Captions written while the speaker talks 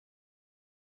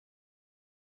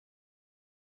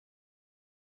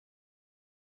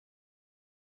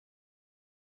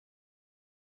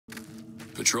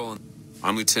Patrol.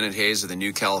 I'm Lieutenant Hayes of the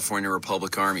New California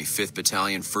Republic Army, 5th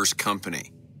Battalion, 1st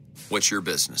Company. What's your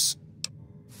business?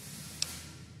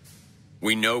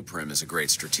 We know Primm is a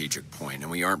great strategic point, and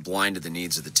we aren't blind to the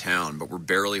needs of the town, but we're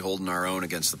barely holding our own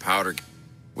against the powder.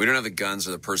 We don't have the guns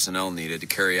or the personnel needed to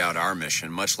carry out our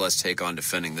mission, much less take on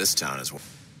defending this town as well.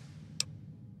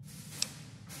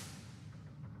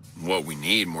 What we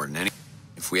need more than anything,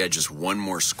 if we had just one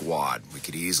more squad, we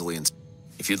could easily...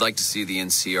 If you'd like to see the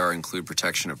NCR include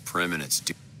protection of Primm and its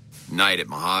Knight at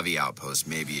Mojave Outpost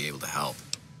may be able to help.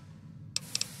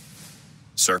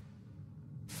 Sir?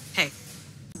 Hey.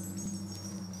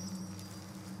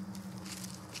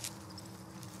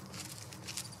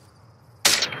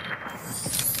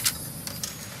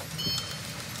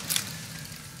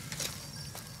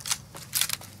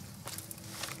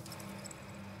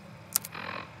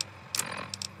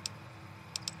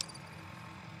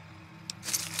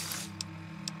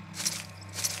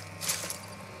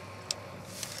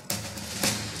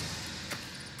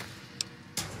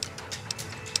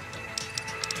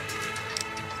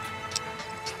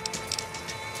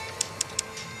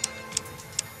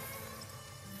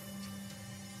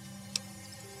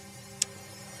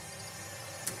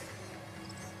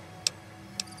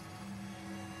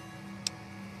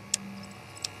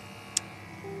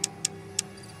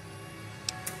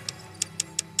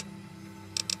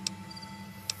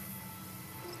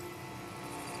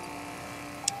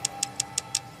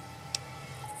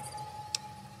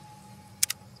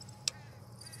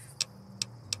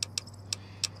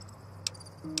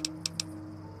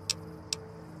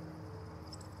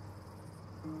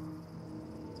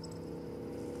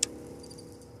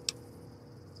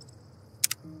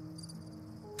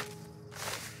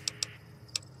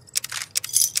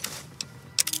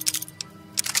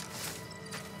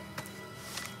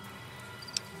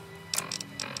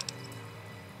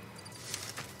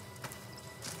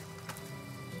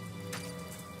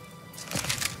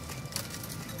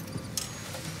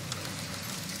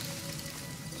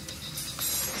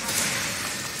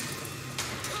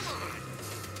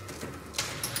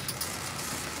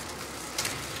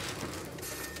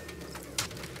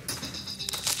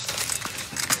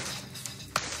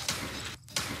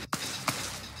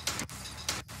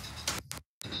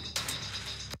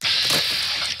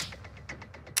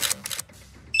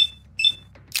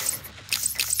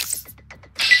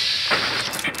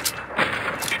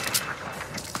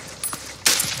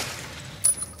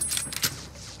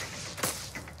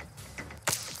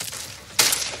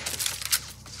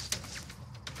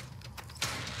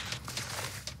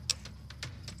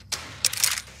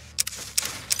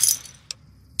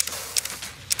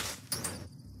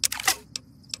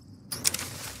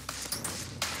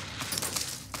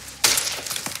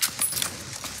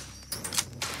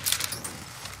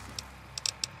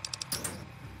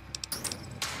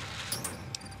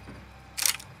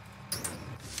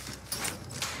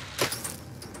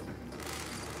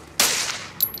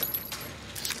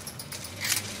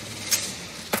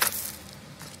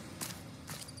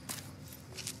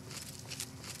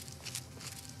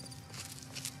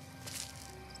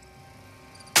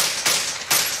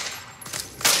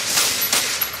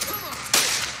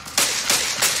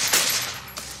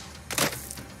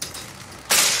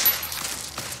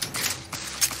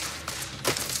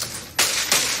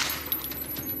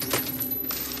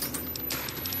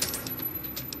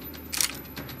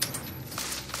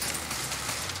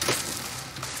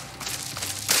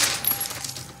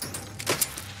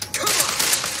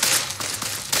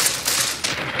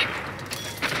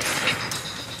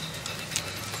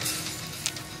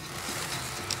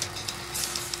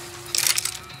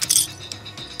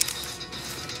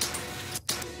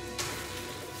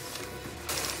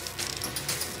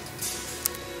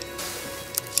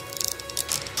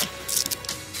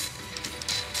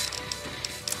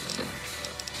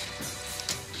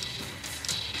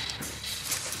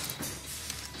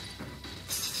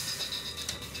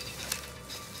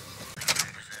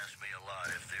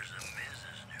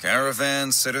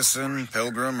 Caravan, citizen,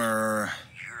 pilgrim, or...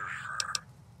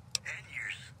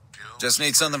 Just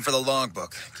need something for the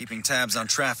logbook, keeping tabs on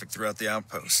traffic throughout the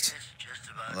outpost.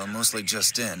 Although mostly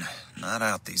just in, not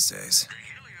out these days.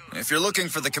 If you're looking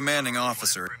for the commanding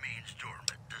officer...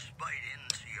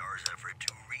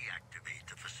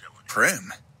 Primm?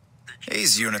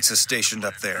 Hayes units is stationed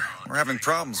up there. We're having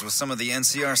problems with some of the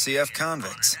NCRCF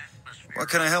convicts. What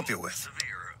can I help you with?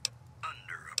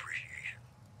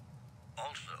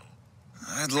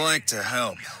 I'd like to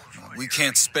help. We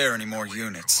can't spare any more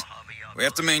units. We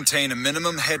have to maintain a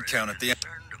minimum head count at the...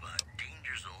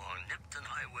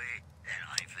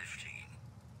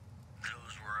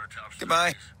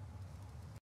 Goodbye.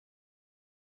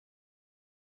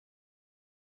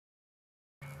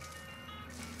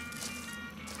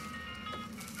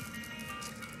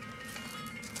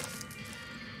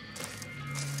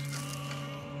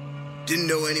 Didn't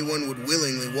know anyone would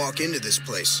willingly walk into this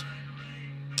place.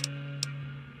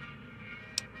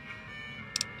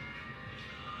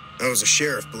 I was a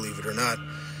sheriff, believe it or not,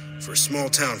 for a small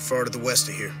town far to the west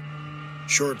of here.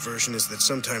 Short version is that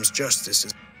sometimes justice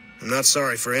is... I'm not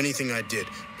sorry for anything I did,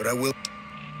 but I will...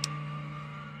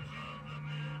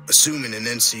 Assuming an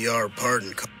NCR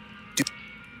pardon...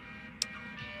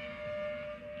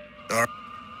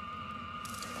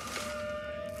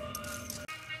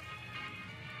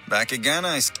 Back again,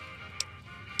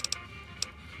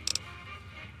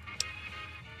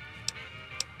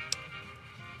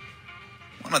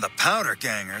 One of the powder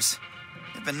gangers.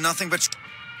 They've been nothing but...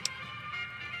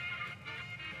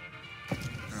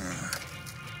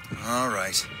 All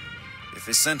right. If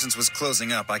his sentence was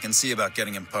closing up, I can see about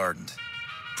getting him pardoned.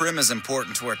 Prim is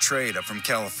important to our trade up from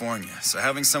California, so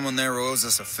having someone there who owes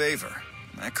us a favor,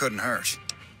 that couldn't hurt.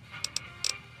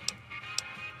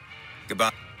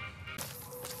 Goodbye.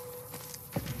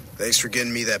 Thanks for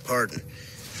getting me that pardon.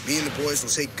 Me and the boys will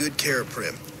take good care of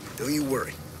Prim. Don't you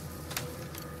worry.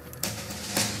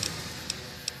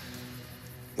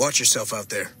 Watch yourself out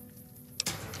there.